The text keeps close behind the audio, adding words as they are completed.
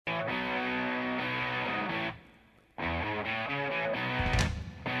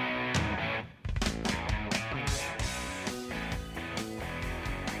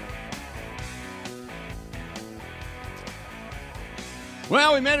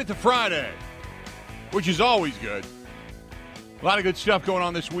Well, we made it to Friday, which is always good. A lot of good stuff going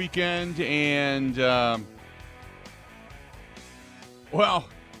on this weekend, and, well,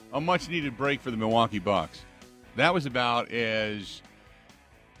 a much-needed break for the Milwaukee Bucks. That was about as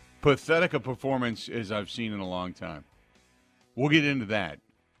pathetic a performance as I've seen in a long time. We'll get into that.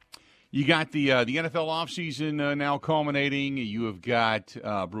 You got the NFL offseason now culminating. You have got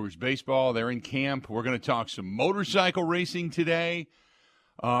Brewers baseball. They're in camp. We're going to talk some motorcycle racing today.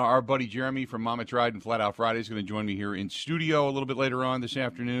 Our buddy Jeremy from Mama Tried and Flat Out Friday is going to join me here in studio a little bit later on this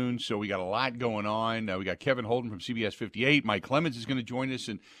afternoon. So we got a lot going on. We got Kevin Holden from CBS 58. Mike Clemens is going to join us.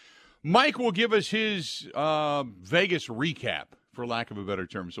 And Mike will give us his Vegas recap, for lack of a better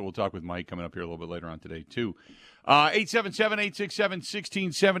term. So we'll talk with Mike coming up here a little bit later on today, too.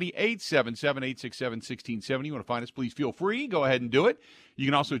 877-867-1670, 877-867-1670. You want to find us, please feel free. Go ahead and do it. You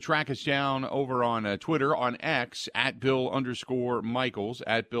can also track us down over on Twitter, on X, at Bill_Michaels,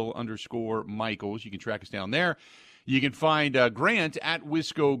 at Bill_Michaels. You can track us down there. You can find Grant at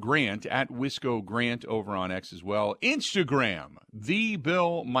Wisco Grant over on X as well. Instagram, The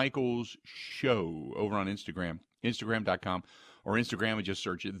Bill Michaels Show over on Instagram, Instagram.com. Or Instagram and just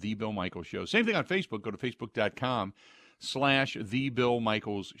search it, The Bill Michaels Show. Same thing on Facebook. Go to Facebook.com/The Bill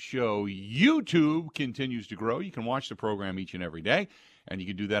Michaels Show. YouTube continues to grow. You can watch the program each and every day. And you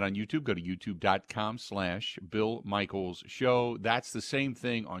can do that on YouTube. Go to YouTube.com/Bill Michaels Show. That's the same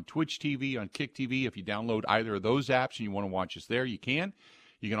thing on Twitch TV, on Kick TV. If you download either of those apps and you want to watch us there, you can.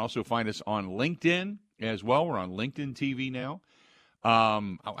 You can also find us on LinkedIn as well. We're on LinkedIn TV now.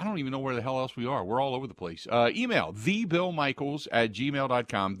 I don't even know where the hell else we are. We're all over the place. Email,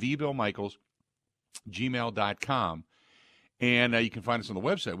 thebillmichaels@gmail.com, thebillmichaels@gmail.com. And you can find us on the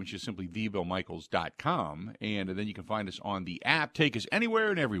website, which is simply thebillmichaels.com. And then you can find us on the app. Take us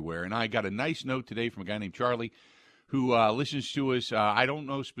anywhere and everywhere. And I got a nice note today from a guy named Charlie who listens to us. I don't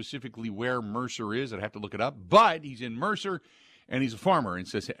know specifically where Mercer is. I'd have to look it up. But he's in Mercer, and he's a farmer, and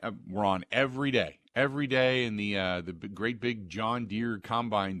says we're on every day. Every day in the great big John Deere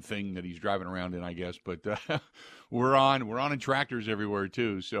combine thing that he's driving around in, I guess. But we're on in tractors everywhere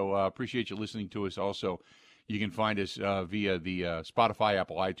too. So appreciate you listening to us. Also, you can find us via the Spotify,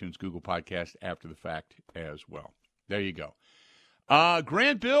 Apple, iTunes, Google Podcast after the fact as well. There you go.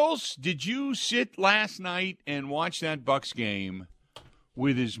 Grant Bills, did you sit last night and watch that Bucks game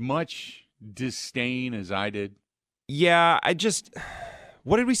with as much disdain as I did? Yeah,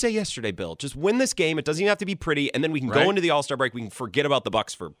 what did we say yesterday, Bill? Just win this game. It doesn't even have to be pretty, and then we can go into the All-Star break. We can forget about the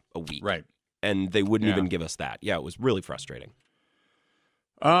Bucks for a week. Right. And they wouldn't even give us that. Yeah, it was really frustrating.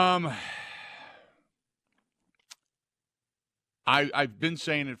 I've been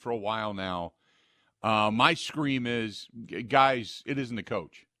saying it for a while now. My scream is, guys, it isn't the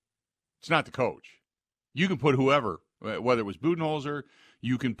coach. It's not the coach. You can put whoever, whether it was Budenholzer,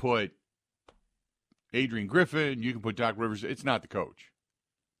 you can put Adrian Griffin, you can put Doc Rivers. It's not the coach.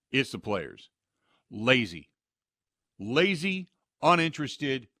 It's the players. Lazy,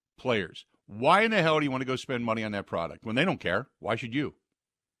 uninterested players. Why in the hell do you want to go spend money on that product when they don't care? Why should you?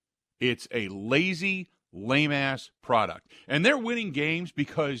 It's a lazy, lame-ass product. And they're winning games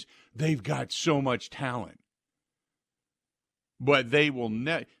because they've got so much talent. But they will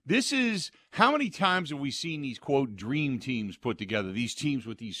this is, how many times have we seen these, quote, dream teams put together, these teams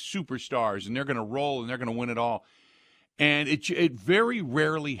with these superstars, and they're going to roll and they're going to win it all. And it very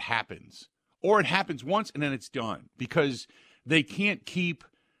rarely happens. Or it happens once and then it's done because they can't keep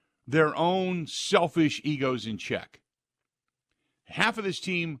their own selfish egos in check. Half of this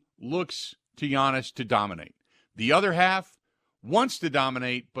team looks to Giannis to dominate. The other half wants to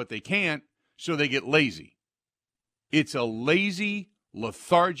dominate, but they can't, so they get lazy. It's a lazy,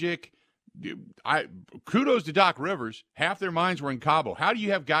 lethargic. Kudos to Doc Rivers. Half their minds were in Cabo. How do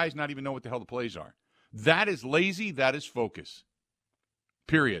you have guys not even know what the hell the plays are? That is lazy. That is focus.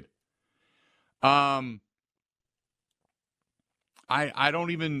 Period. I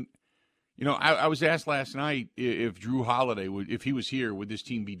don't even, I was asked last night if Drew Holiday if he was here, would this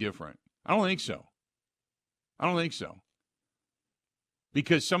team be different? I don't think so.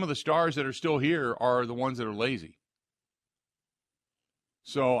 Because some of the stars that are still here are the ones that are lazy.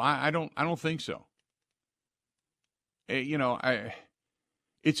 So I don't think so.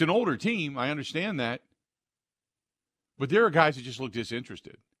 It's an older team. I understand that. But there are guys that just look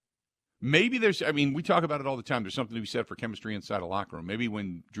disinterested. Maybe we talk about it all the time. There's something to be said for chemistry inside a locker room. Maybe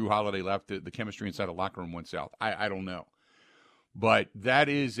when Drew Holiday left, the chemistry inside a locker room went south. I don't know. But that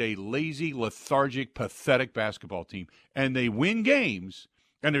is a lazy, lethargic, pathetic basketball team. And they win games,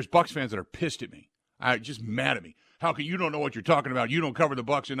 and there's Bucks fans that are pissed at me. Just mad at me. How can you don't know what you're talking about? You don't cover the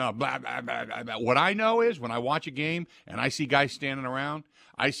Bucs enough. Blah, blah, blah, blah, blah. What I know is when I watch a game and I see guys standing around,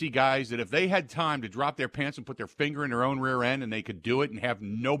 I see guys that if they had time to drop their pants and put their finger in their own rear end and they could do it and have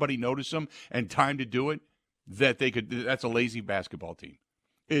nobody notice them and time to do it, that they could. That's a lazy basketball team.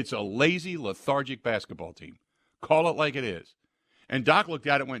 It's a lazy, lethargic basketball team. Call it like it is. And Doc looked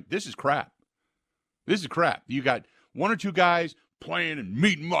at it and went, this is crap. This is crap. You got one or two guys playing and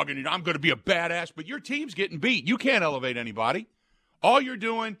meat mugging, and I'm going to be a badass, but your team's getting beat. You can't elevate anybody. All you're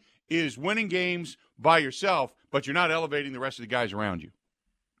doing is winning games by yourself, but you're not elevating the rest of the guys around you.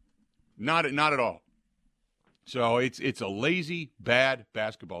 Not at all. So it's a lazy, bad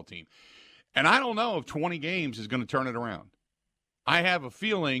basketball team. And I don't know if 20 games is going to turn it around. I have a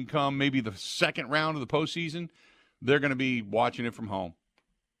feeling come maybe the second round of the postseason, they're going to be watching it from home.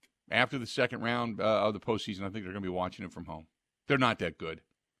 After the second round of the postseason, I think they're going to be watching it from home. They're not that good.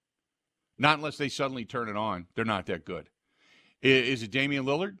 Not unless they suddenly turn it on. They're not that good. Is it Damian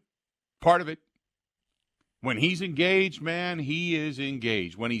Lillard? Part of it. When he's engaged, man, he is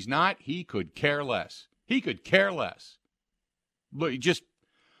engaged. When he's not, he could care less. He could care less. Look, just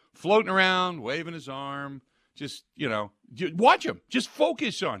floating around, waving his arm. Just, watch him. Just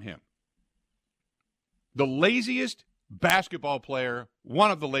focus on him. The laziest basketball player,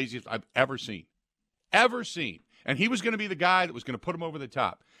 one of the laziest I've ever seen. Ever seen. And he was going to be the guy that was going to put him over the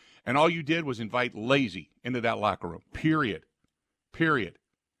top. And all you did was invite lazy into that locker room. Period.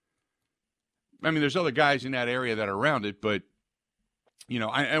 I mean, there's other guys in that area that are around it, but,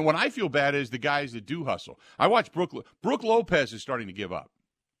 and what I feel bad is the guys that do hustle. I watched Brook Lopez is starting to give up.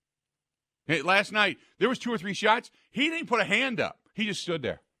 Hey, last night, there was 2 or 3 shots. He didn't put a hand up. He just stood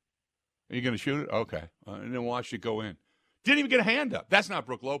there. Are you going to shoot it? Okay. And then watched it go in. Didn't even get a hand up. That's not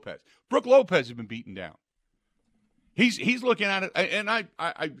Brook Lopez. Brook Lopez has been beaten down. He's looking at it, and I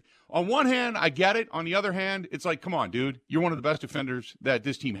on one hand, I get it. On the other hand, it's like, come on, dude. You're one of the best defenders that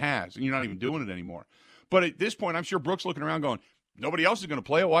this team has, and you're not even doing it anymore. But at this point, I'm sure Brook's looking around going, nobody else is going to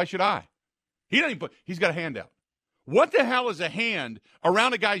play it. Why should I? He's got a hand out. What the hell is a hand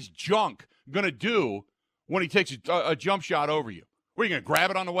around a guy's junk going to do when he takes a jump shot over you? What, are you going to grab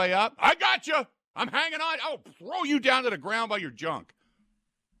it on the way up? I got you. I'm hanging on. I'll throw you down to the ground by your junk.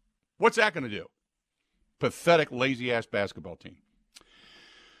 What's that going to do? Pathetic, lazy-ass basketball team.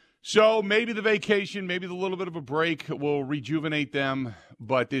 So maybe the vacation, maybe the little bit of a break will rejuvenate them.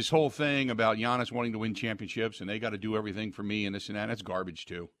 But this whole thing about Giannis wanting to win championships and they got to do everything for me and this and that, that's garbage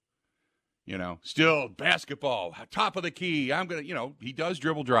too. Still basketball, top of the key. I'm going to, he does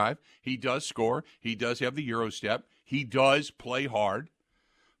dribble drive. He does score. He does have the Euro step. He does play hard.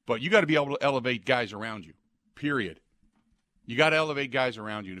 But you got to be able to elevate guys around you, period. You got to elevate guys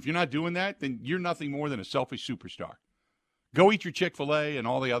around you. And if you're not doing that, then you're nothing more than a selfish superstar. Go eat your Chick-fil-A and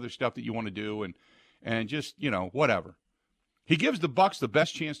all the other stuff that you want to do and just, whatever. He gives the Bucs the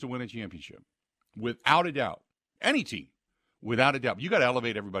best chance to win a championship, without a doubt. Any team, without a doubt. You got to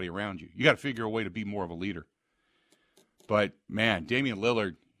elevate everybody around you. You got to figure a way to be more of a leader. But, man, Damian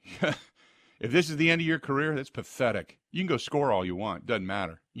Lillard, if this is the end of your career, that's pathetic. You can go score all you want. Doesn't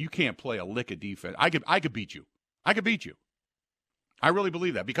matter. You can't play a lick of defense. I could beat you. I could beat you. I really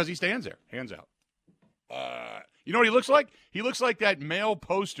believe that because he stands there, hands out. You know what he looks like? He looks like that male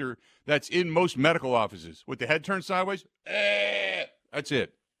poster that's in most medical offices with the head turned sideways. That's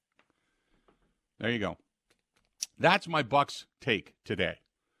it. There you go. That's my Bucs take today.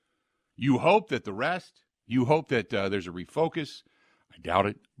 You hope that there's a refocus. I doubt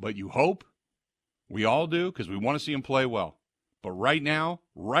it, but you hope. We all do because we want to see him play well. But right now,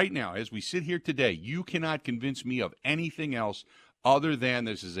 as we sit here today, you cannot convince me of anything else other than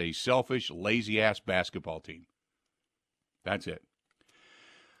this is a selfish, lazy-ass basketball team. That's it.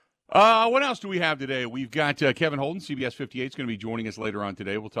 What else do we have today? We've got Kevin Holden, CBS 58, is going to be joining us later on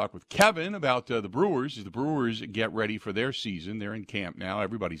today. We'll talk with Kevin about the Brewers as the Brewers get ready for their season. They're in camp now.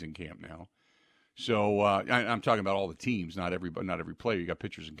 Everybody's in camp now. So I'm talking about all the teams, not every player. You got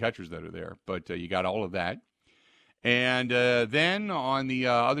pitchers and catchers that are there, but you got all of that. And then on the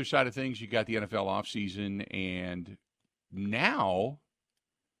other side of things, you got the NFL offseason, and now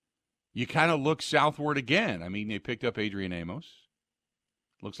you kind of look southward again. I mean, they picked up Adrian Amos.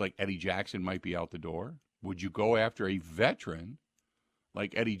 Looks like Eddie Jackson might be out the door. Would you go after a veteran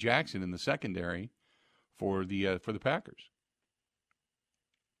like Eddie Jackson in the secondary for the Packers?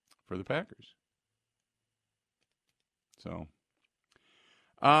 For the Packers. So,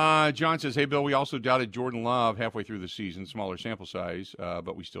 John says, hey, Bill, we also doubted Jordan Love halfway through the season, smaller sample size,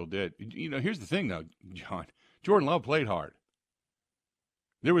 but we still did. Here's the thing, though, John. Jordan Love played hard.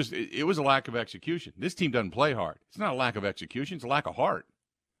 It was a lack of execution. This team doesn't play hard. It's not a lack of execution. It's a lack of heart.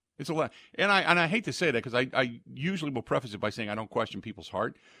 It's a lot. And I hate to say that because I usually will preface it by saying I don't question people's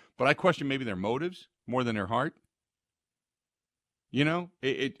heart, but I question maybe their motives more than their heart. You know,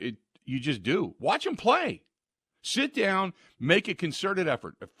 you just do. Watch them play. Sit down, make a concerted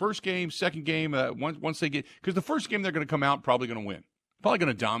effort. First game, second game, once they get, because the first game they're going to come out probably going to win, probably going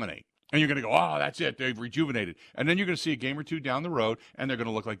to dominate. And you're going to go, oh, that's it. They've rejuvenated. And then you're going to see a game or two down the road, and they're going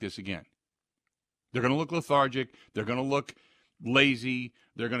to look like this again. They're going to look lethargic. They're going to look lazy.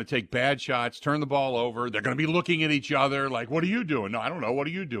 They're going to take bad shots, turn the ball over. They're going to be looking at each other like, what are you doing? No, I don't know. What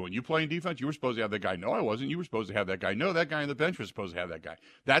are you doing? You playing defense? You were supposed to have that guy. No, I wasn't. You were supposed to have that guy. No, that guy on the bench was supposed to have that guy.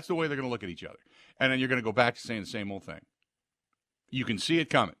 That's the way they're going to look at each other. And then you're going to go back to saying the same old thing. You can see it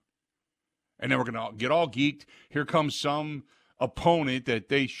coming. And then we're going to get all geeked. Here comes some opponent that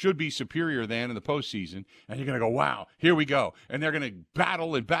they should be superior than in the postseason. And you're going to go, wow, here we go. And they're going to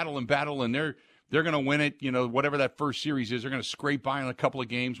battle and battle and battle, and they're going to win it, you know, whatever that first series is. They're going to scrape by in a couple of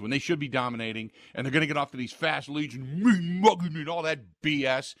games when they should be dominating, and they're going to get off to these fast leads and all that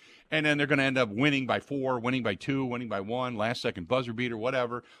BS, and then they're going to end up winning by 4, winning by 2, winning by 1, last-second buzzer beater,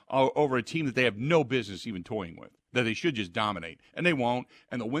 whatever, over a team that they have no business even toying with, that they should just dominate. And they won't,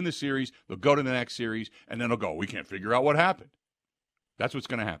 and they'll win the series, they'll go to the next series, and then they'll go, we can't figure out what happened. That's what's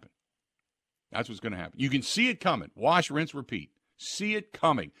going to happen. That's what's going to happen. You can see it coming. Wash, rinse, repeat. See it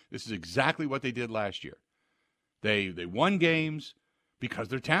coming. This is exactly what they did last year. They won games because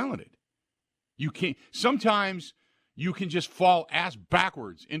they're talented. Sometimes you can just fall ass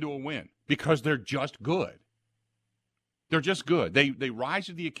backwards into a win because they're just good. They're just good. They rise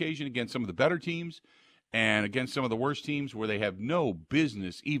to the occasion against some of the better teams and against some of the worst teams where they have no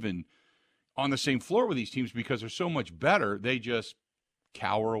business even on the same floor with these teams because they're so much better. They just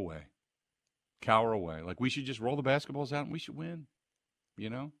cower away. Like, we should just roll the basketballs out and we should win,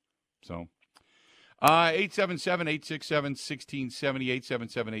 you know? So,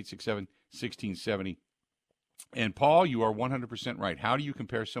 877-867-1670, 877-867-1670. And, Paul, you are 100% right. How do you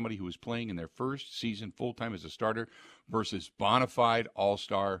compare somebody who is playing in their first season full-time as a starter versus bona fide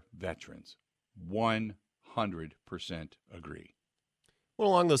all-star veterans? 100% agree. Well,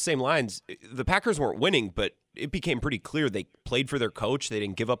 along those same lines, the Packers weren't winning, but it became pretty clear they played for their coach. They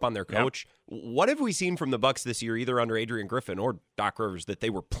didn't give up on their coach. Yep. What have we seen from the Bucs this year, either under Adrian Griffin or Doc Rivers, that they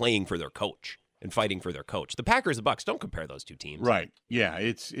were playing for their coach and fighting for their coach? The Packers and Bucs, don't compare those two teams. Right. Yeah,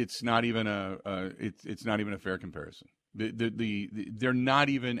 it's not even it's not even a fair comparison. They're not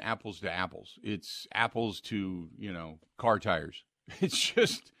even apples to apples. It's apples to, you know, car tires. It's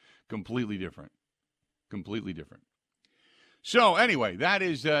just completely different. Completely different. So anyway,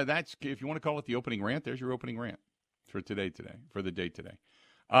 that's if you want to call it the opening rant, there's your opening rant for the day today.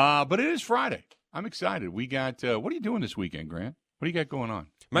 But it is Friday. I'm excited. We got what are you doing this weekend, Grant? What do you got going on?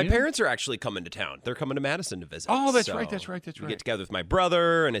 My parents are actually coming to town. They're coming to Madison to visit. Oh, that's right. We get together with my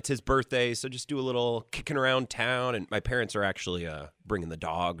brother, and it's his birthday, so just do a little kicking around town. And my parents are actually bringing the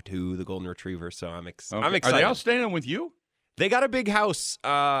dog to the golden retriever, so I'm excited. Are they all staying with you? They got a big house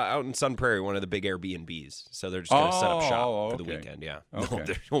out in Sun Prairie, one of the big Airbnbs. So they're just going to set up shop for the weekend. Yeah. Okay.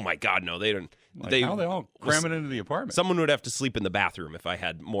 No, oh my God, no, they don't. How they all cramming into the apartment? Someone would have to sleep in the bathroom if I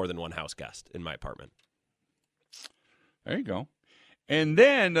had more than one house guest in my apartment. There you go. And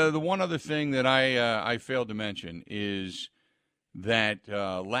then the one other thing that I failed to mention is that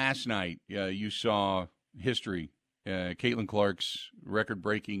last night you saw history, Caitlin Clark's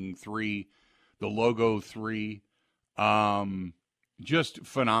record-breaking 3, the logo 3. Just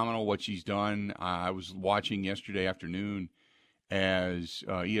phenomenal what she's done. I was watching yesterday afternoon as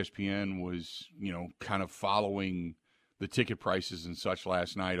ESPN was, you know, kind of following the ticket prices and such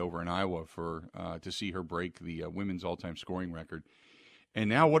last night over in Iowa for to see her break the women's all-time scoring record. And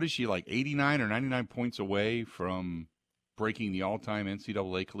now what is she, like 89 or 99 points away from breaking the all-time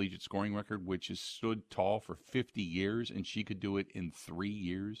NCAA collegiate scoring record, which has stood tall for 50 years, and she could do it in 3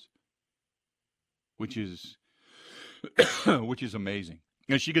 years, which is amazing.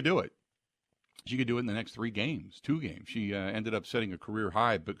 And she could do it. She could do it in the next 2 games. She ended up setting a career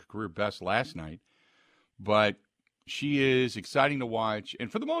high, but career best last night. But she is exciting to watch,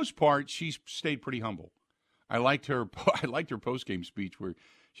 and for the most part, she's stayed pretty humble. I liked her post-game speech where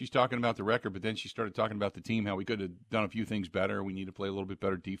she's talking about the record, but then she started talking about the team, how we could have done a few things better. We need to play a little bit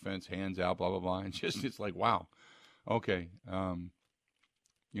better defense, hands out, blah, blah, blah. And it's like, wow, okay.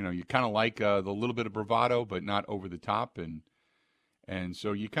 You know, you kind of like the little bit of bravado, but not over the top, and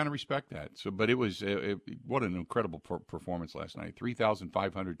so you kind of respect that. So, but it was what an incredible performance last night,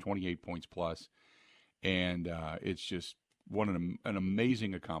 3,528 points plus, and it's just what an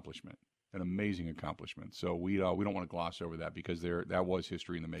amazing accomplishment. An amazing accomplishment. So we don't want to gloss over that because that was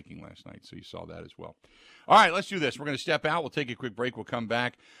history in the making last night. So you saw that as well. All right, let's do this. We're going to step out. We'll take a quick break. We'll come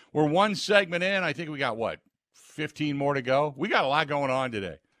back. We're one segment in. I think we got, 15 more to go? We got a lot going on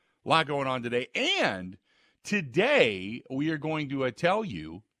today. And today we are going to tell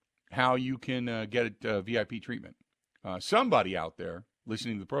you how you can get VIP treatment. Somebody out there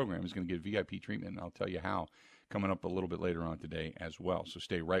listening to the program is going to get VIP treatment, and I'll tell you how coming up a little bit later on today as well. So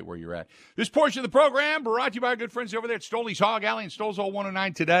stay right where you're at. This portion of the program brought to you by our good friends over there at Stoley's Hog Alley and Stolzol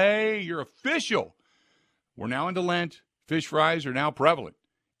 109 today. You're official. We're now into Lent. Fish fries are now prevalent,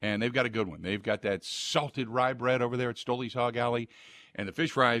 and they've got a good one. They've got that salted rye bread over there at Stoley's Hog Alley, and the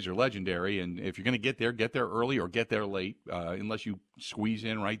fish fries are legendary. And if you're going to get there early or get there late, unless you squeeze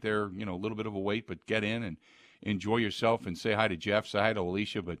in right there, a little bit of a wait, but get in and enjoy yourself and say hi to Jeff, say hi to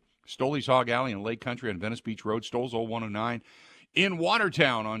Alicia. But Stoley's Hog Alley in Lake Country on Venice Beach Road, Stolzol 109. In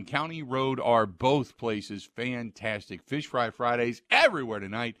Watertown on County Road are both places fantastic. Fish Fry Fridays everywhere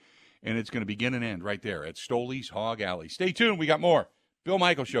tonight, and it's going to begin and end right there at Stoley's Hog Alley. Stay tuned. We got more. Bill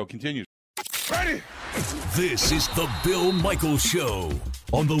Michaels Show continues. Ready? This is the Bill Michaels Show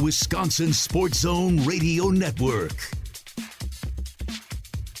on the Wisconsin Sports Zone Radio Network.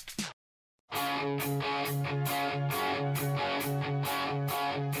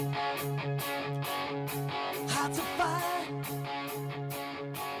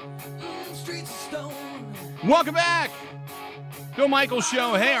 Welcome back. Bill Michaels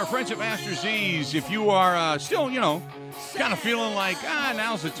Show. Hey, our friends at Master Z's. If you are still, kind of feeling like,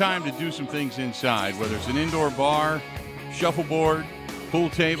 now's the time to do some things inside, whether it's an indoor bar, shuffleboard, pool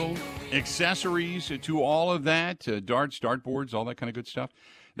table, accessories to all of that, darts, dartboards, all that kind of good stuff.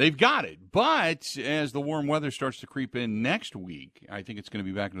 They've got it. But as the warm weather starts to creep in next week, I think it's going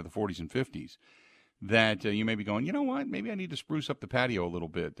to be back into the 40s and 50s, that you may be going, you know what, maybe I need to spruce up the patio a little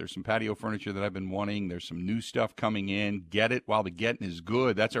bit. There's some patio furniture that I've been wanting. There's some new stuff coming in. Get it while the getting is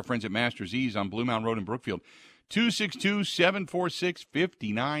good. That's our friends at Master Z's on Blue Mountain Road in Brookfield.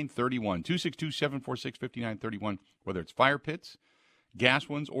 262-746-5931. 262-746-5931. Whether it's fire pits, gas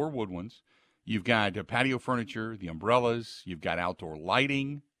ones, or wood ones. You've got patio furniture, the umbrellas. You've got outdoor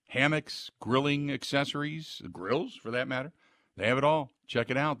lighting, hammocks, grilling accessories, grills for that matter. They have it all. Check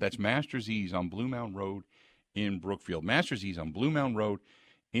it out. That's Master Z's on Blue Mountain Road in Brookfield. Master Z's on Blue Mountain Road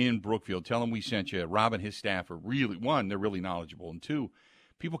in Brookfield. Tell them we sent you. Rob and his staff are really, one, they're really knowledgeable, and two,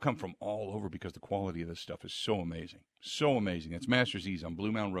 people come from all over because the quality of this stuff is so amazing. So amazing. That's Master Z's on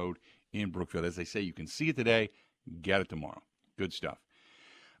Blue Mountain Road in Brookfield. As they say, you can see it today, get it tomorrow. Good stuff.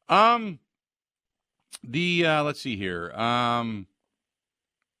 Let's see here.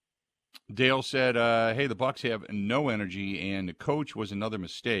 Dale said, hey, the Bucks have no energy, and the coach was another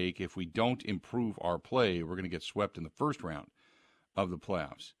mistake. If we don't improve our play, we're going to get swept in the first round of the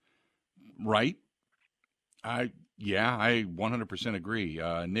playoffs. Right? I 100% agree.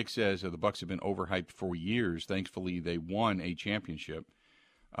 Nick says the Bucks have been overhyped for years. Thankfully, they won a championship,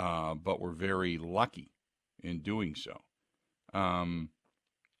 but were very lucky in doing so.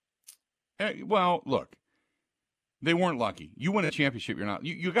 Well, look. They weren't lucky. You win a championship, you're not.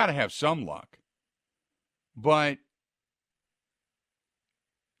 You got to have some luck. But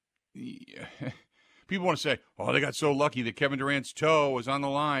people want to say, oh, they got so lucky that Kevin Durant's toe was on the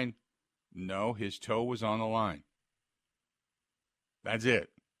line. No, his toe was on the line. That's it,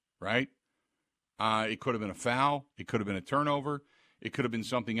 right? It could have been a foul. It could have been a turnover. It could have been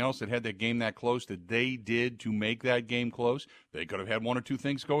something else that had that game that close that they did to make that game close. They could have had one or two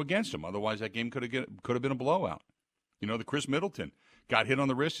things go against them. Otherwise, that game could have been a blowout. The Chris Middleton got hit on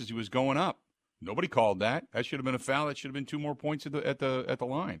the wrist as he was going up. Nobody called that. That should have been a foul. That should have been 2 more points at the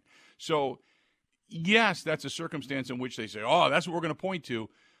line. So, yes, that's a circumstance in which they say, oh, that's what we're going to point to.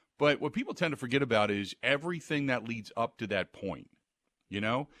 But what people tend to forget about is everything that leads up to that point. You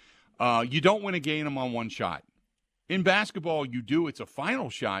don't win a game on one shot. In basketball, you do. It's a final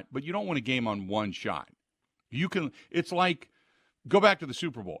shot, but you don't win a game on one shot. It's like, go back to the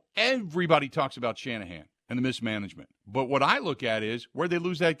Super Bowl. Everybody talks about Shanahan and the mismanagement. But what I look at is, where'd they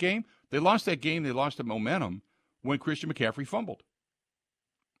lose that game? They lost that game, they lost the momentum when Christian McCaffrey fumbled.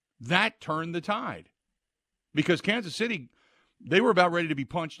 That turned the tide. Because Kansas City, they were about ready to be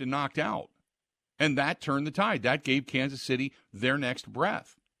punched and knocked out. And that turned the tide. That gave Kansas City their next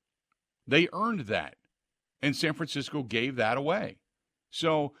breath. They earned that. And San Francisco gave that away.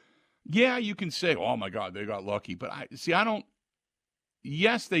 So, yeah, you can say, oh, my God, they got lucky. But I don't.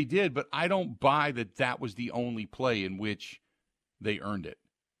 Yes, they did, but I don't buy that was the only play in which they earned it.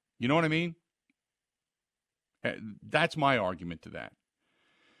 You know what I mean? That's my argument to that.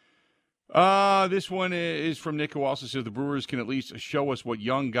 This one is from Nick, who also says the Brewers can at least show us what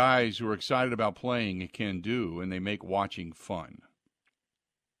young guys who are excited about playing can do, and they make watching fun.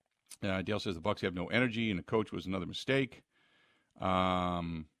 Dale says the Bucs have no energy, and the coach was another mistake.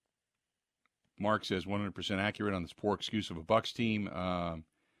 Mark says 100% accurate on this poor excuse of a Bucs team.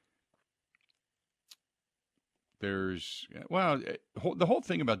 The whole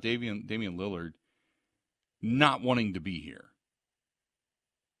thing about Damian Lillard not wanting to be here.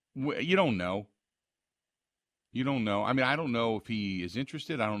 You don't know. You don't know. I mean, I don't know if he is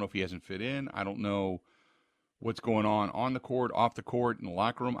interested. I don't know if he hasn't fit in. I don't know what's going on the court, off the court, in the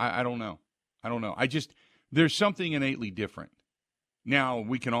locker room. I don't know. I don't know. There's something innately different. Now,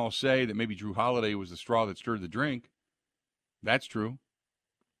 we can all say that maybe Drew Holiday was the straw that stirred the drink. That's true.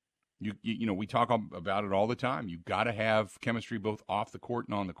 You know, we talk about it all the time. You've got to have chemistry both off the court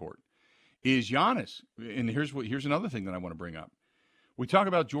and on the court. Is Giannis, and here's another thing that I want to bring up. We talk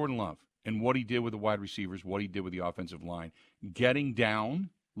about Jordan Love and what he did with the wide receivers, what he did with the offensive line, getting down,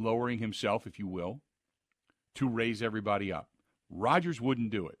 lowering himself, if you will, to raise everybody up. Rodgers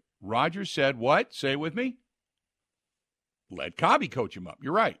wouldn't do it. Rodgers said what? Say it with me. Let Cobby coach him up.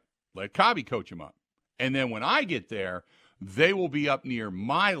 You're right. Let Cobby coach him up. And then when I get there, they will be up near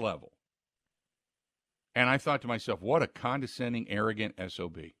my level. And I thought to myself, what a condescending, arrogant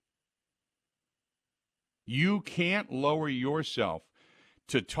SOB. You can't lower yourself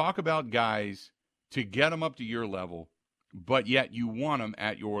to talk about guys to get them up to your level, but yet you want them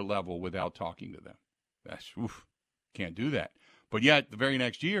at your level without talking to them. Can't do that. But yet, the very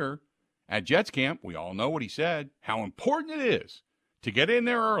next year, at Jets camp, we all know what he said, how important it is to get in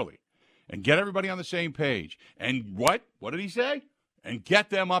there early and get everybody on the same page. And what? What did he say? And get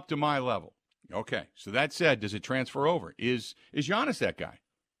them up to my level. Okay, so that said, does it transfer over? Is Giannis that guy?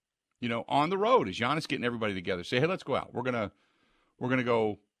 You know, on the road, is Giannis getting everybody together? Say, hey, let's go out. We're gonna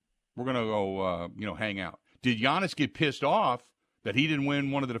go, hang out. Did Giannis get pissed off that he didn't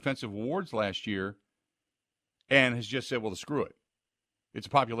win one of the defensive awards last year and has just said, well, screw it. It's a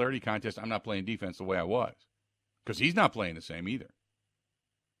popularity contest. I'm not playing defense the way I was. Because he's not playing the same either.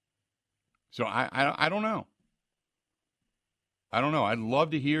 So I don't know. I don't know. I'd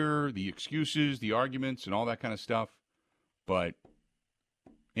love to hear the excuses, the arguments, and all that kind of stuff. But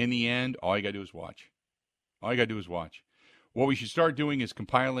in the end, all you got to do is watch. All you got to do is watch. What we should start doing is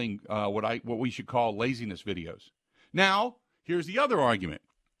compiling what we should call laziness videos. Now, here's the other argument.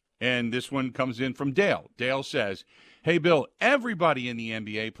 And this one comes in from Dale. Dale says, hey, Bill, everybody in the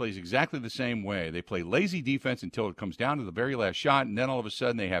NBA plays exactly the same way. They play lazy defense until it comes down to the very last shot, and then all of a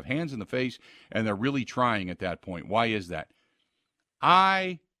sudden they have hands in the face, and they're really trying at that point. Why is that?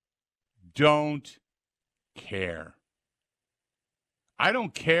 I don't care. I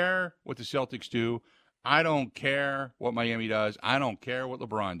don't care what the Celtics do. I don't care what Miami does. I don't care what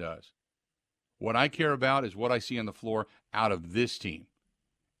LeBron does. What I care about is what I see on the floor out of this team,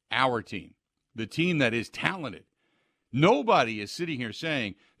 our team, the team that is talented. Nobody is sitting here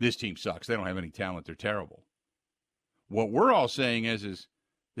saying this team sucks. They don't have any talent. They're terrible. What we're all saying is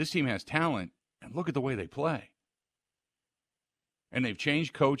this team has talent, and look at the way they play. And they've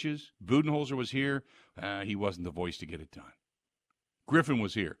changed coaches. Budenholzer was here. He wasn't the voice to get it done. Griffin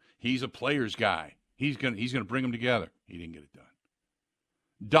was here. He's a player's guy. He's gonna bring them together. He didn't get it done.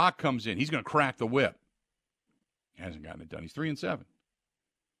 Doc comes in. He's going to crack the whip. Hasn't gotten it done. He's 3-7.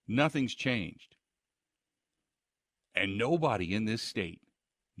 Nothing's changed. And nobody in this state,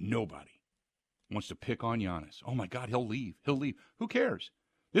 nobody wants to pick on Giannis. Oh, my God, he'll leave. He'll leave. Who cares?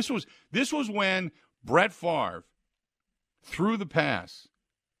 This was when Brett Favre threw the pass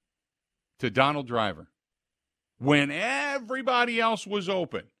to Donald Driver when everybody else was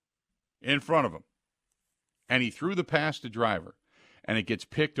open in front of him. And he threw the pass to Driver, and it gets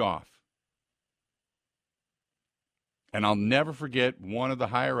picked off. And I'll never forget one of the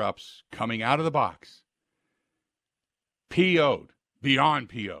higher-ups coming out of the box, PO'd, beyond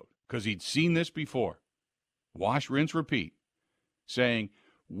PO'd, because he'd seen this before. Wash, rinse, repeat. Saying,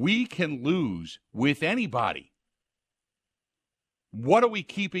 we can lose with anybody. What are we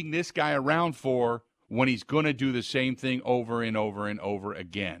keeping this guy around for when he's going to do the same thing over and over and over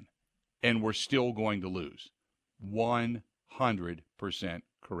again? And we're still going to lose. 100%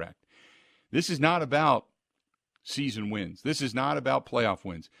 correct. This is not about season wins. This is not about playoff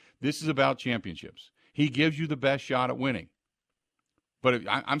wins. This is about championships. He gives you the best shot at winning. But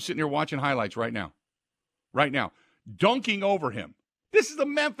I'm sitting here watching highlights right now. Right now. Dunking over him. This is the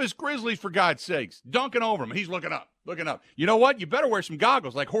Memphis Grizzlies, for God's sakes. Dunking over him. He's looking up. Looking up. You know what? You better wear some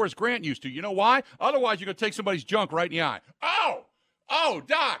goggles like Horace Grant used to. You know why? Otherwise, you're going to take somebody's junk right in the eye. Oh,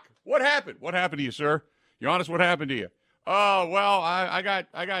 Doc. What happened? What happened to you, sir? Giannis, what happened to you? Oh, well, I got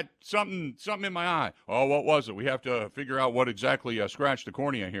something in my eye. Oh, what was it? We have to figure out what exactly scratched the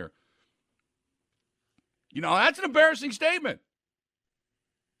cornea here. You know, that's an embarrassing statement.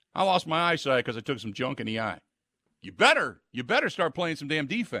 I lost my eyesight because I took some junk in the eye. You better start playing some damn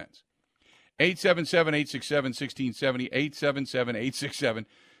defense. 877-867-1670,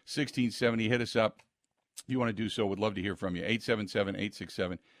 877-867-1670. Hit us up if you want to do so. Would love to hear from you.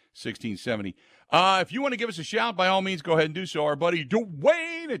 877-867-1670. If you want to give us a shout, by all means, go ahead and do so. Our buddy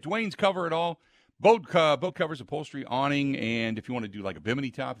Dwayne at Dwayne's Cover It All. Boat covers, upholstery, awning, and if you want to do like a bimini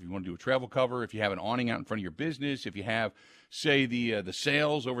top, if you want to do a travel cover, if you have an awning out in front of your business, if you have, say, the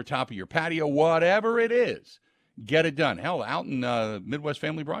sails over top of your patio, whatever it is, get it done. Hell, out in Midwest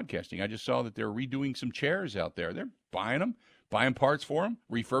Family Broadcasting, I just saw that they're redoing some chairs out there. They're buying them, buying parts for them,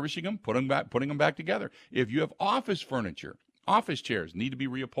 refurbishing them, putting them back together. If you have office furniture, office chairs need to be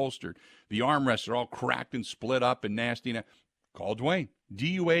reupholstered. The armrests are all cracked and split up and nasty. Call Dwayne.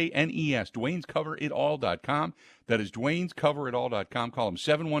 D-U-A-N-E-S, Dwayne'sCoverItAll.com. That is Dwayne'sCoverItAll.com. Call him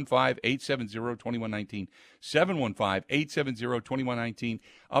 715-870-2119. 715-870-2119.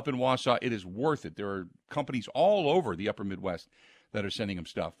 Up in Wausau, it is worth it. There are companies all over the upper Midwest that are sending them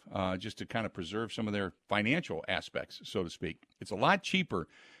stuff just to kind of preserve some of their financial aspects, so to speak. It's a lot cheaper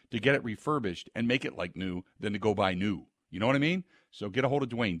to get it refurbished and make it like new than to go buy new. You know what I mean? So get a hold of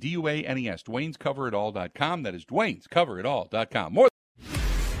Dwayne, D-U-A-N-E-S, Dwayne'sCoverItAll.com. That is Dwayne'sCoverItAll.com.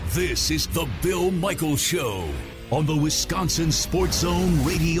 This is the Bill Michaels Show on the Wisconsin Sports Zone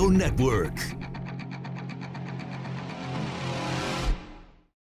Radio Network.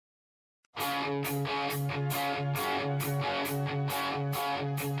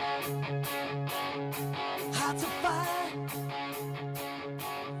 Hard to find,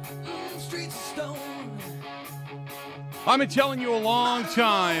 streets of stone. I've been telling you a long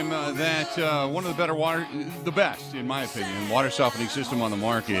time that one of the best, in my opinion, water softening system on the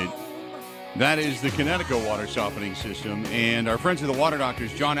market, that is the Kinetico water softening system. And our friends at the Water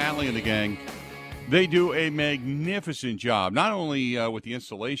Doctors, John Atley and the gang, they do a magnificent job, not only with the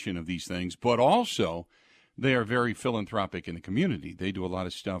installation of these things, but also they are very philanthropic in the community. They do a lot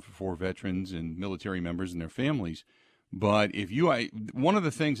of stuff for veterans and military members and their families. But one of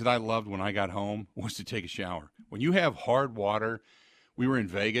the things that I loved when I got home was to take a shower. When you have hard water, we were in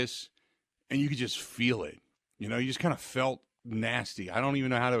Vegas, and you could just feel it. You know, you just kind of felt nasty. I don't even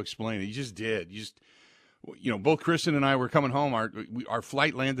know how to explain it. You just did. Both Kristen and I were coming home. Our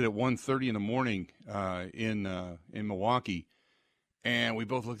flight landed at 1:30 in the morning in Milwaukee, and we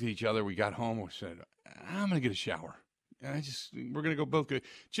both looked at each other. We got home. We said, "I'm going to get a shower. We're going to go both good,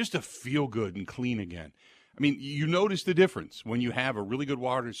 just to feel good and clean again." I mean, you notice the difference when you have a really good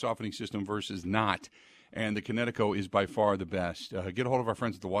water softening system versus not, and the Kinetico is by far the best. Get a hold of our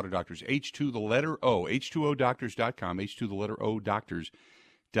friends at the Water Doctors, H2 the letter O, H2ODoctors.com, H2 the letter O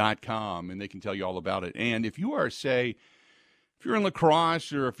Doctors.com, and they can tell you all about it. And if you are, say, if you're in La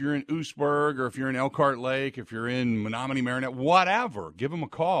Crosse or if you're in Oostburg or if you're in Elkhart Lake, if you're in Menominee, Marinette, whatever, give them a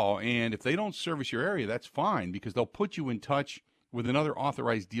call. And if they don't service your area, that's fine because they'll put you in touch with another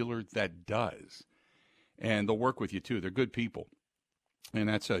authorized dealer that does. And they'll work with you, too. They're good people. And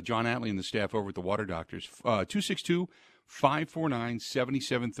that's John Atley and the staff over at the Water Doctors.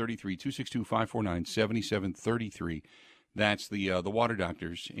 262-549-7733. 262-549-7733. That's the Water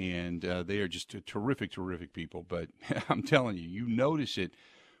Doctors. And they are just terrific, terrific people. But I'm telling you, you notice it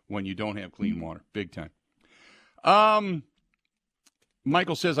when you don't have clean water. Big time.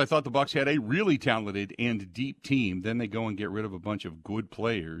 Michael says, I thought the Bucs had a really talented and deep team. Then they go and get rid of a bunch of good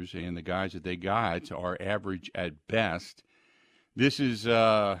players, and the guys that they got are average at best. This is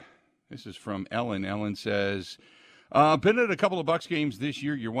from Ellen. Ellen says, been at a couple of Bucs games this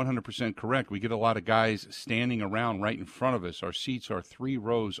year. You're 100% correct. We get a lot of guys standing around right in front of us. Our seats are 3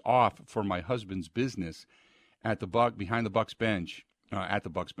 rows off for my husband's business behind the Bucs bench. At the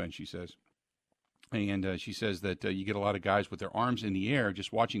Bucs bench, she says. And she says that you get a lot of guys with their arms in the air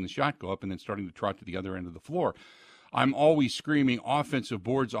just watching the shot go up and then starting to trot to the other end of the floor. I'm always screaming offensive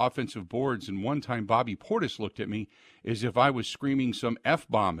boards, and one time Bobby Portis looked at me as if I was screaming some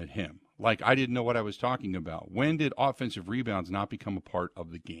F-bomb at him, like I didn't know what I was talking about. When did offensive rebounds not become a part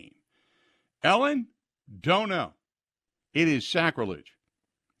of the game? Ellen, don't know. It is sacrilege.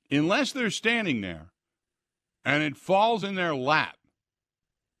 Unless they're standing there and it falls in their lap,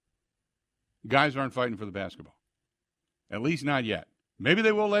 guys aren't fighting for the basketball. At least not yet. Maybe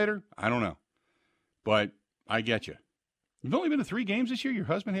they will later. I don't know. But I get you. You've only been to 3 games this year? Your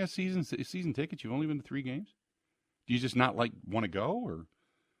husband has season tickets. You've only been to 3 games? Do you just not want to go? Or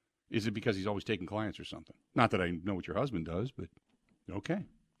is it because he's always taking clients or something? Not that I know what your husband does, but okay.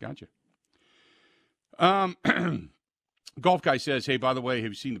 Gotcha. Golf Guy says, hey, by the way,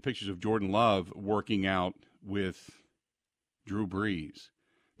 have you seen the pictures of Jordan Love working out with Drew Brees?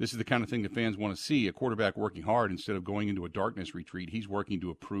 This is the kind of thing that fans want to see, a quarterback working hard instead of going into a darkness retreat. He's working to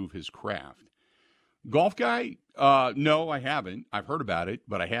improve his craft. Golf Guy, no, I haven't. I've heard about it,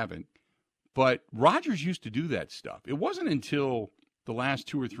 but I haven't. But Rodgers used to do that stuff. It wasn't until the last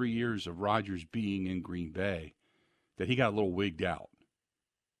 2 or 3 years of Rodgers being in Green Bay that he got a little wigged out.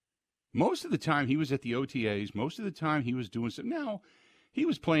 Most of the time he was at the OTAs. Most of the time he was doing something. Now, he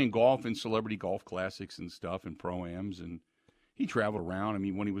was playing golf in celebrity golf classics and stuff and pro-ams, and he traveled around. I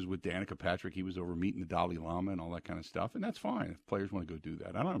mean, when he was with Danica Patrick, he was over meeting the Dalai Lama and all that kind of stuff, and that's fine if players want to go do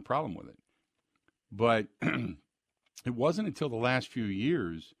that. I don't have a problem with it. But it wasn't until the last few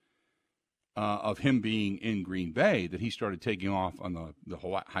years of him being in Green Bay that he started taking off on the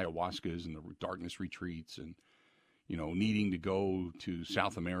ayahuascas and the darkness retreats and, you know, needing to go to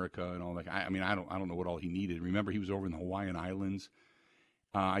South America and all that. I mean, I don't know what all he needed. Remember, he was over in the Hawaiian Islands,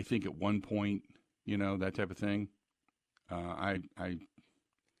 I think at one point, you know, that type of thing. I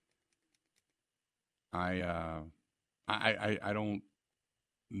don't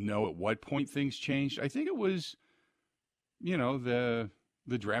know at what point things changed. I think it was, you know, the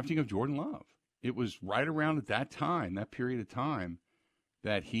drafting of Jordan Love. It was right around at that time, that period of time,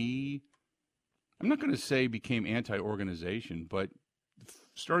 that he, I'm not going to say became anti-organization, but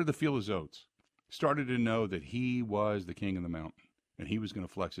started to feel his oats, started to know that he was the king of the mountain, and he was going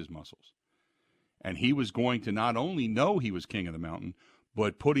to flex his muscles. And he was going to not only know he was king of the mountain,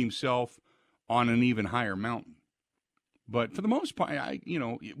 but put himself on an even higher mountain. But for the most part, you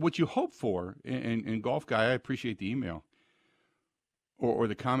know, what you hope for, and Golf Guy, I appreciate the email or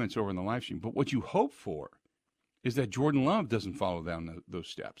the comments over in the live stream, but what you hope for is that Jordan Love doesn't follow down those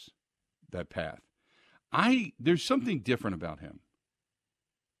steps, that path. There's something different about him.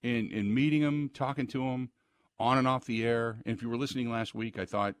 In meeting him, talking to him, on and off the air. And if you were listening last week, I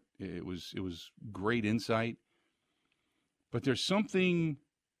thought it was great insight. But there's something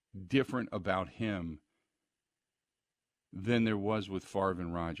different about him than there was with Favre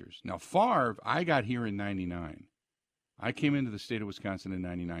and Rodgers. Now, Favre, I got here in 99. I came into the state of Wisconsin in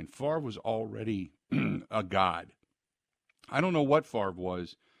 99. Favre was already a god. I don't know what Favre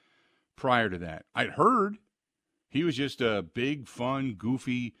was prior to that. I'd heard he was just a big, fun,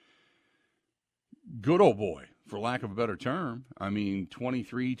 goofy, good old boy, for lack of a better term. I mean,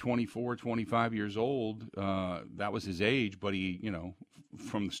 23, 24, 25 years old, that was his age. But he, you know,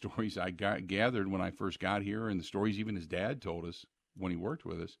 from the stories I gathered when I first got here and the stories even his dad told us when he worked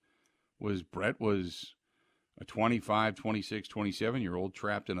with us, was Brett was a 25, 26, 27-year-old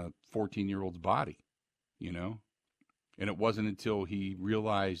trapped in a 14-year-old's body, you know. And it wasn't until he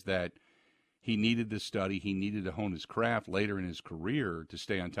realized that he needed to study, he needed to hone his craft later in his career to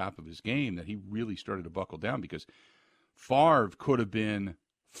stay on top of his game, that he really started to buckle down, because Favre could have been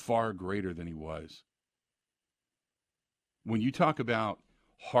far greater than he was. When you talk about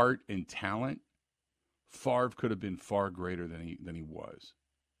heart and talent, Favre could have been far greater than he was.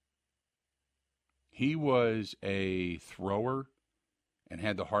 He was a thrower and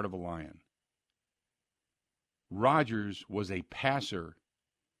had the heart of a lion. Rodgers was a passer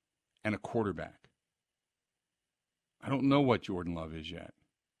and a quarterback. I don't know what Jordan Love is yet.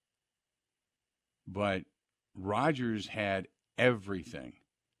 But Rodgers had everything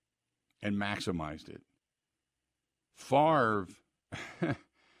and maximized it. Favre,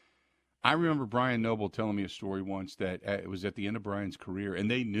 I remember Brian Noble telling me a story once that it was at the end of Brian's career, and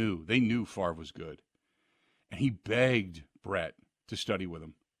they knew Favre was good. And he begged Brett to study with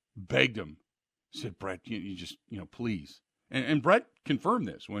him. Begged him. Said, Brett, you just, please. And Brett confirmed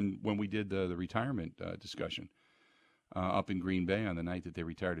this when we did the retirement discussion up in Green Bay on the night that they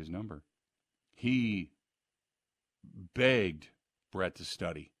retired his number. He begged Brett to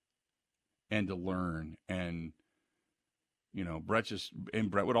study and to learn. And,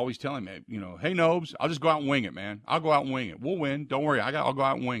 Brett would always tell him, hey, Nobes, I'll just go out and wing it, man. I'll go out and wing it. We'll win. Don't worry. I'll go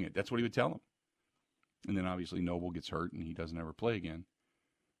out and wing it. That's what he would tell him. And then obviously Noble gets hurt and he doesn't ever play again.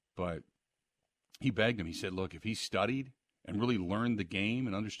 But he begged him. He said, look, if he studied and really learned the game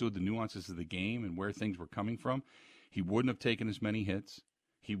and understood the nuances of the game and where things were coming from, he wouldn't have taken as many hits.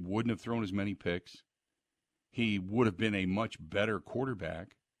 He wouldn't have thrown as many picks. He would have been a much better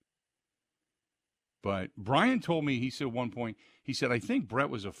quarterback. But Brian told me, he said at one point, he said, I think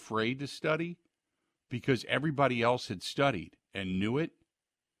Brett was afraid to study because everybody else had studied and knew it,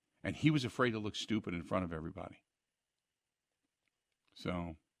 and he was afraid to look stupid in front of everybody.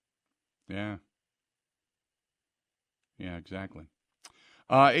 So, yeah. Yeah, exactly.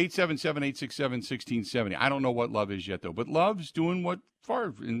 877-867-1670. I don't know what Love is yet, though, but Love's doing what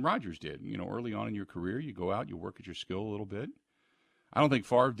Favre and Rodgers did. You know, early on in your career, you go out, you work at your skill a little bit. I don't think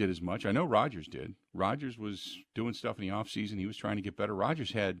Favre did as much. I know Rodgers did. Rodgers was doing stuff in the offseason. He was trying to get better.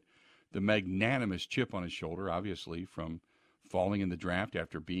 Rodgers had the magnanimous chip on his shoulder, obviously, from falling in the draft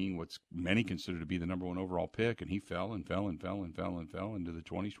after being what many consider to be the number one overall pick, and he fell and fell and fell and fell and fell into the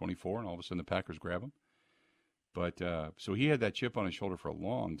 20s, 24, and all of a sudden the Packers grab him. But so he had that chip on his shoulder for a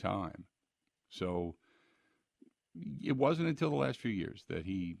long time. So it wasn't until the last few years that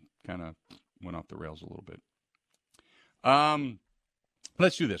he kind of went off the rails a little bit.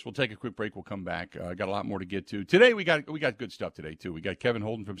 Let's do this. We'll take a quick break. We'll come back. Got a lot more to get to. Today, we got good stuff today, too. We got Kevin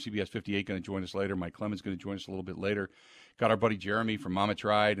Holden from CBS 58 going to join us later. Mike Clemens going to join us a little bit later. Got our buddy Jeremy from Mama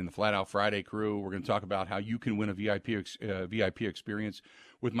Tried and the Flat Out Friday crew. We're going to talk about how you can win a VIP experience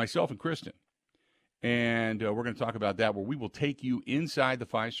with myself and Kristen. And we're going to talk about that, where we will take you inside the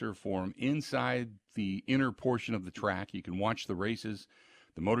Fiserv Forum, inside the inner portion of the track. You can watch the races,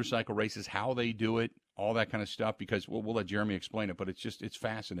 the motorcycle races, how they do it, all that kind of stuff, because we'll let Jeremy explain it, but it's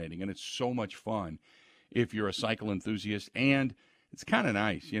fascinating, and it's so much fun if you're a cycle enthusiast, and it's kind of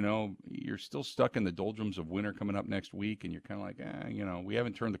nice, you know. You're still stuck in the doldrums of winter coming up next week, and you're kind of like, you know, we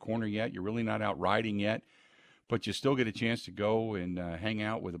haven't turned the corner yet. You're really not out riding yet, but you still get a chance to go and hang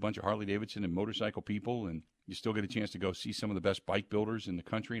out with a bunch of Harley-Davidson and motorcycle people, and you still get a chance to go see some of the best bike builders in the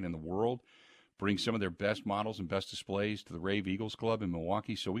country and in the world, bring some of their best models and best displays to the Rave Eagles Club in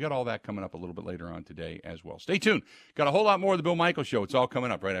Milwaukee. So we got all that coming up a little bit later on today as well. Stay tuned. Got a whole lot more of the Bill Michaels Show. It's all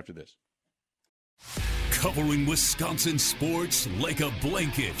coming up right after this. Covering Wisconsin sports like a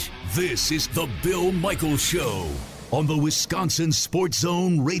blanket. This is the Bill Michaels Show on the Wisconsin Sports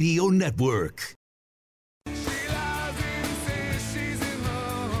Zone Radio Network.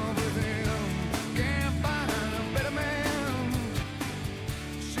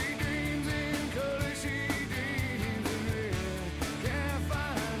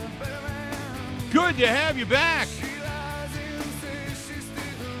 Good to have you back.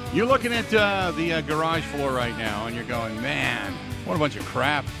 You're looking at the garage floor right now, and you're going, man, what a bunch of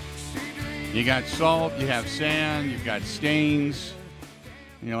crap. You got salt, you have sand, you've got stains,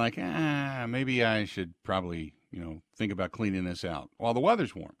 and you're like, maybe I should probably, think about cleaning this out. Well, the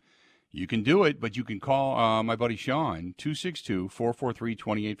weather's warm. You can do it, but you can call my buddy Sean,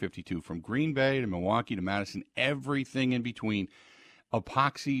 262-443-2852, from Green Bay to Milwaukee to Madison, everything in between.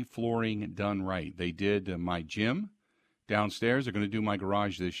 Epoxy flooring done right. They did my gym downstairs. They're going to do my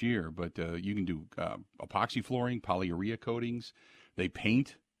garage this year, but you can do epoxy flooring, polyurea coatings. They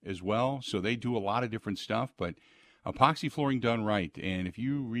paint as well, so they do a lot of different stuff, but epoxy flooring done right. And if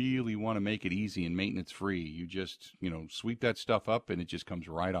you really want to make it easy and maintenance-free, you just, sweep that stuff up and it just comes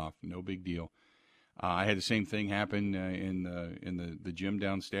right off. No big deal. I had the same thing happen in the gym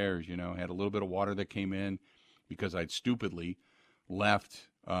downstairs. I had a little bit of water that came in because I'd stupidly left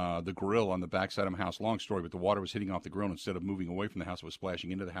the grill on the backside of my house. Long story, but the water was hitting off the grill, and instead of moving away from the house, it was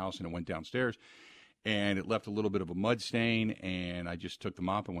splashing into the house, and it went downstairs, and it left a little bit of a mud stain, and I just took the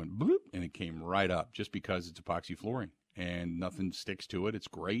mop and went bloop, and it came right up, just because it's epoxy flooring, and nothing sticks to it. It's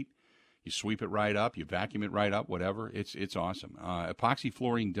great. You sweep it right up, you vacuum it right up, whatever. It's awesome. Epoxy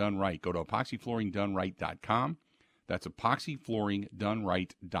flooring done right. Go to epoxyflooringdoneright.com. That's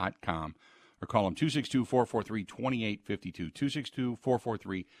epoxyflooringdoneright.com. Or call them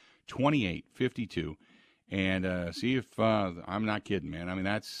 262-443-2852, 262-443-2852, and see if I'm not kidding, man. I mean,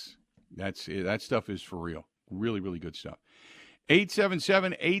 that stuff is for real. Really, really good stuff.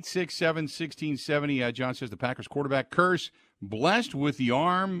 877-867-1670. John says the Packers quarterback curse, blessed with the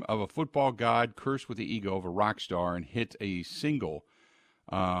arm of a football god, cursed with the ego of a rock star, and hit a single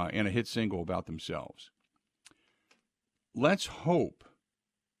and a hit single about themselves. Let's hope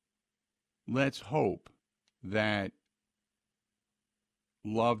that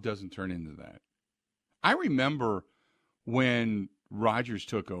Love doesn't turn into that. I remember when Rodgers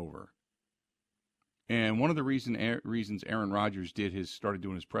took over, and one of the reasons Aaron Rodgers started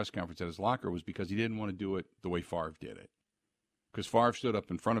doing his press conference at his locker was because he didn't want to do it the way Favre did it. Because Favre stood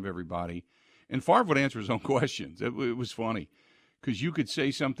up in front of everybody, and Favre would answer his own questions. It was funny, because you could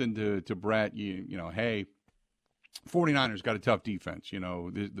say something to Brett, hey, 49ers got a tough defense.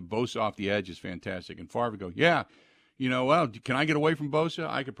 The Bosa off the edge is fantastic. And Favre would go, yeah, well, can I get away from Bosa?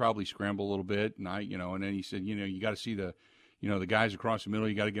 I could probably scramble a little bit. And and then he said, you got to see the guys across the middle.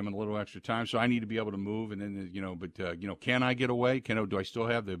 You got to give them a little extra time. So I need to be able to move. And then, can I get away? Do I still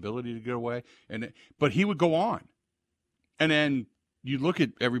have the ability to get away? But he would go on. And then you look at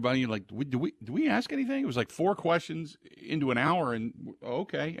everybody, you're like, do we ask anything? It was like 4 questions into an hour, and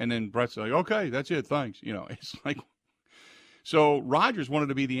okay. And then Brett's like, okay, that's it, thanks. It's like, So Rodgers wanted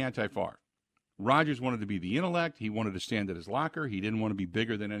to be the anti-Favre. Rodgers wanted to be the intellect. He wanted to stand at his locker. He didn't want to be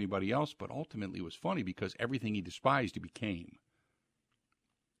bigger than anybody else, but ultimately it was funny because everything he despised, he became,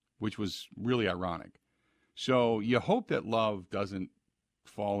 which was really ironic. So you hope that Love doesn't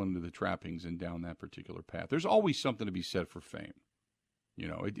fall into the trappings and down that particular path. There's always something to be said for fame. You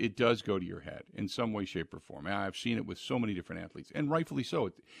know, it does go to your head in some way, shape, or form. I've seen it with so many different athletes, and rightfully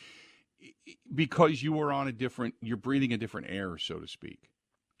so, because you are on you're breathing a different air, so to speak.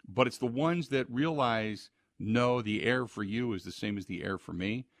 But it's the ones that realize, no, the air for you is the same as the air for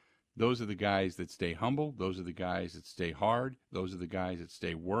me. Those are the guys that stay humble. Those are the guys that stay hard. Those are the guys that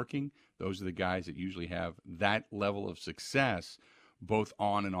stay working. Those are the guys that usually have that level of success both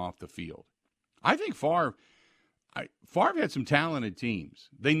on and off the field. I think Favre had some talented teams.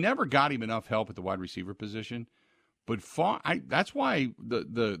 They never got him enough help at the wide receiver position. But that's why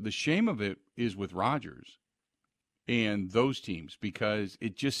the shame of it is with Rodgers and those teams, because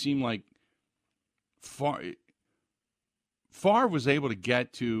it just seemed like Favre was able to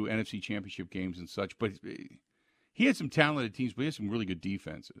get to NFC Championship games and such, but he had some talented teams, but he had some really good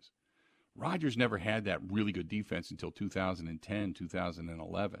defenses. Rodgers never had that really good defense until 2010,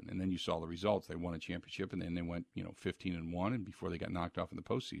 2011, and then you saw the results. They won a championship, and then they went 15-1, and before they got knocked off in the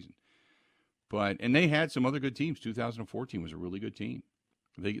postseason. And they had some other good teams. 2014 was a really good team.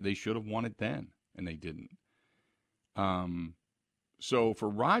 They should have won it then, and they didn't. So for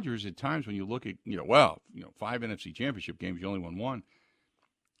Rodgers, at times when you look at 5 NFC Championship games, you only won one.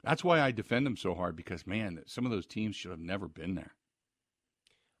 That's why I defend him so hard, because man, some of those teams should have never been there.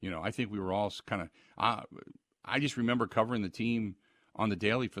 I think we were all kind of. I just remember covering the team on the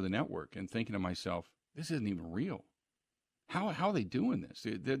daily for the network and thinking to myself, this isn't even real. How are they doing this?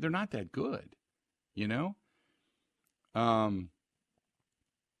 They're not that good,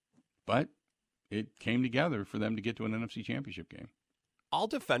 But it came together for them to get to an NFC Championship game. I'll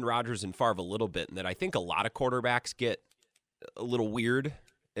defend Rodgers and Favre a little bit in that I think a lot of quarterbacks get a little weird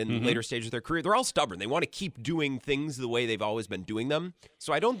in later stages of their career. They're all stubborn. They want to keep doing things the way they've always been doing them.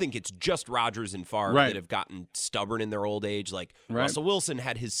 So I don't think it's just Rodgers and Favre that have gotten stubborn in their old age. Like Russell Wilson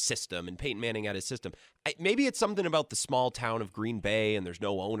had his system and Peyton Manning had his system. Maybe it's something about the small town of Green Bay and there's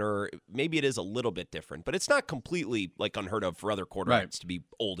no owner. Maybe it is a little bit different, but it's not completely like unheard of for other quarterbacks to be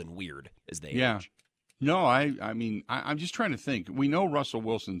old and weird as they age. No, I'm just trying to think. We know Russell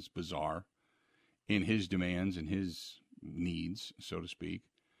Wilson's bizarre in his demands and his needs, so to speak.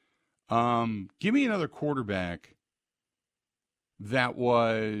 Give me another quarterback that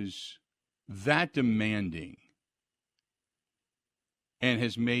was that demanding and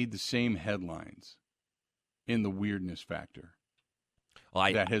has made the same headlines in the weirdness factor.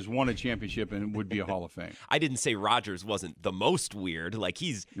 Well, that has won a championship and would be a Hall of Fame. I didn't say Rodgers wasn't the most weird. Like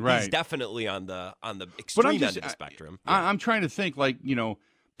he's definitely on the extreme end of the spectrum. I'm trying to think.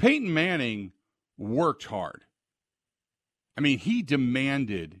 Peyton Manning worked hard. I mean, he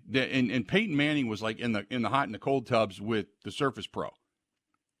demanded that, and Peyton Manning was like in the hot and the cold tubs with the Surface Pro,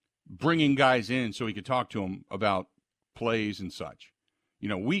 bringing guys in so he could talk to them about plays and such.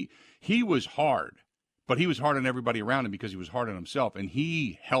 He was hard. But he was hard on everybody around him because he was hard on himself, and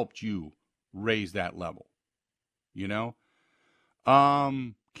he helped you raise that level.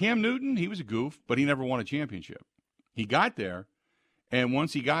 Cam Newton, he was a goof, but he never won a championship. He got there, and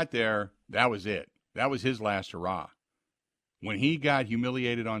once he got there, that was it. That was his last hurrah. When he got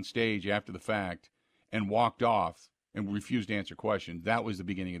humiliated on stage after the fact and walked off and refused to answer questions, that was the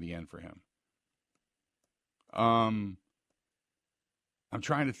beginning of the end for him. I'm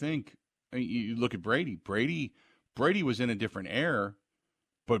trying to think. You look at Brady. Brady was in a different era,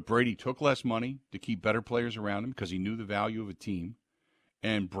 but Brady took less money to keep better players around him because he knew the value of a team.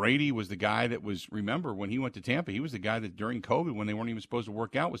 And Brady was the guy that was, remember, when he went to Tampa, he was the guy that during COVID, when they weren't even supposed to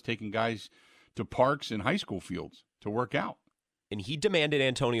work out, was taking guys to parks and high school fields to work out. And he demanded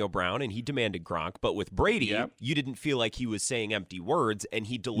Antonio Brown and he demanded Gronk. But with Brady, you didn't feel like he was saying empty words, and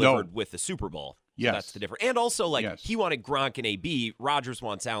he delivered with the Super Bowl. So that's the difference. And also, he wanted Gronk and AB. Rodgers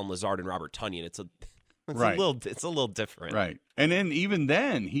wants Allen Lazard and Robert Tonyan. It's a little different. Right. And then even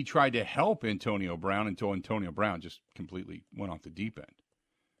then, he tried to help Antonio Brown until Antonio Brown just completely went off the deep end.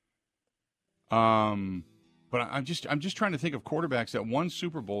 But I'm just trying to think of quarterbacks that won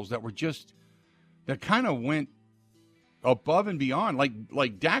Super Bowls that kind of went above and beyond.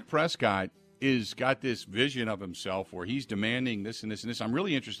 Like Dak Prescott got this vision of himself where he's demanding this and this and this. I'm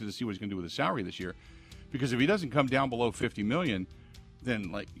really interested to see what he's going to do with his salary this year, because if he doesn't come down below $50 million,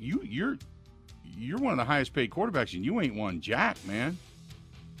 then you're one of the highest paid quarterbacks and you ain't won jack, man.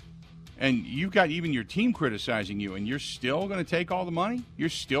 And you've got even your team criticizing you, and you're still going to take all the money? You're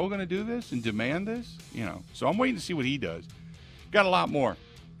still going to do this and demand this? So I'm waiting to see what he does. Got a lot more.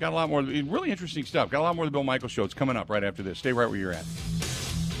 Really interesting stuff. Got a lot more of the Bill Michaels Show. It's coming up right after this. Stay right where you're at.